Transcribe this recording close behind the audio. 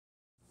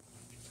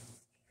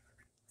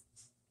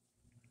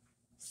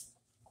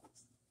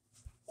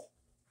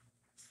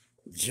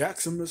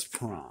Jaximus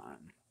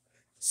Prime,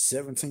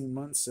 17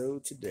 months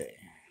old today.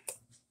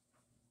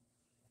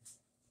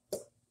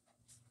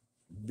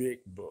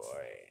 Big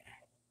boy.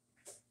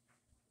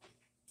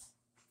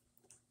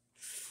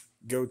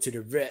 Go to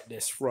the vet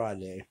this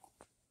Friday.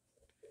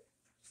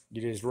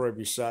 Get his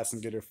rabies shots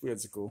and get a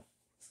physical.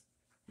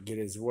 Get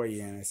his weigh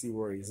in and see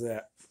where he's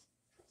at.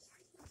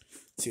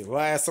 See,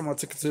 last time I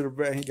took him to the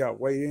vet, he got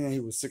weighed in.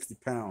 He was 60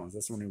 pounds.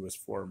 That's when he was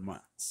 4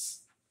 months.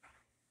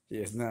 He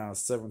is now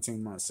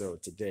 17 months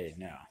old today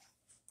now.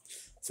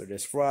 So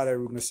this Friday,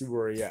 we're going to see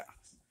where he at.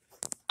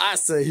 I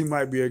say he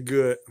might be a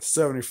good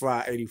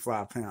 75,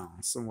 85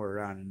 pounds. Somewhere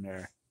around in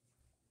there.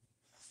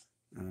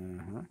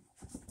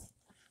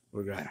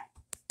 We got him.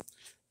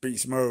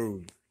 Beast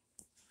mode.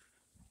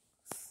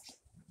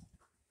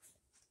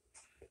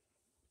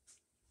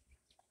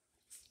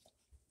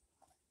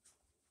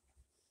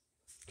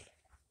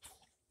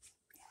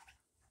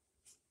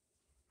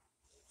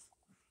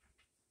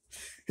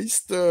 He's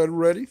stud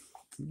ready.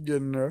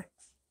 Getting there.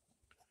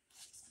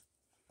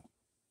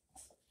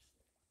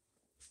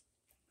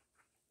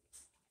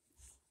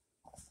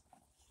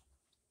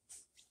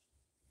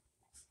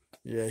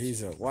 Yeah,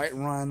 he's a white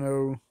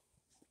rhino.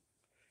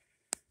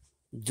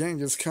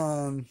 Genghis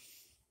Khan.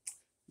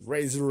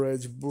 Razor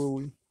edge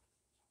bully.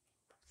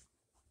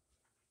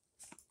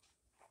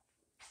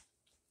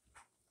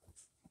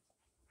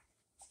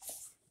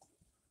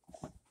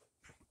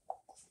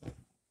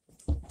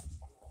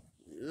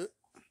 Yep.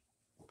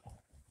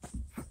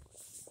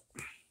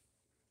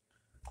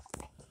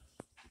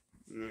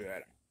 Look at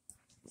him.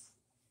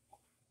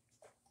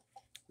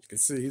 You can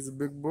see he's a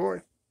big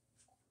boy.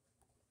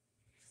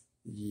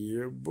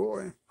 Yeah,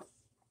 boy.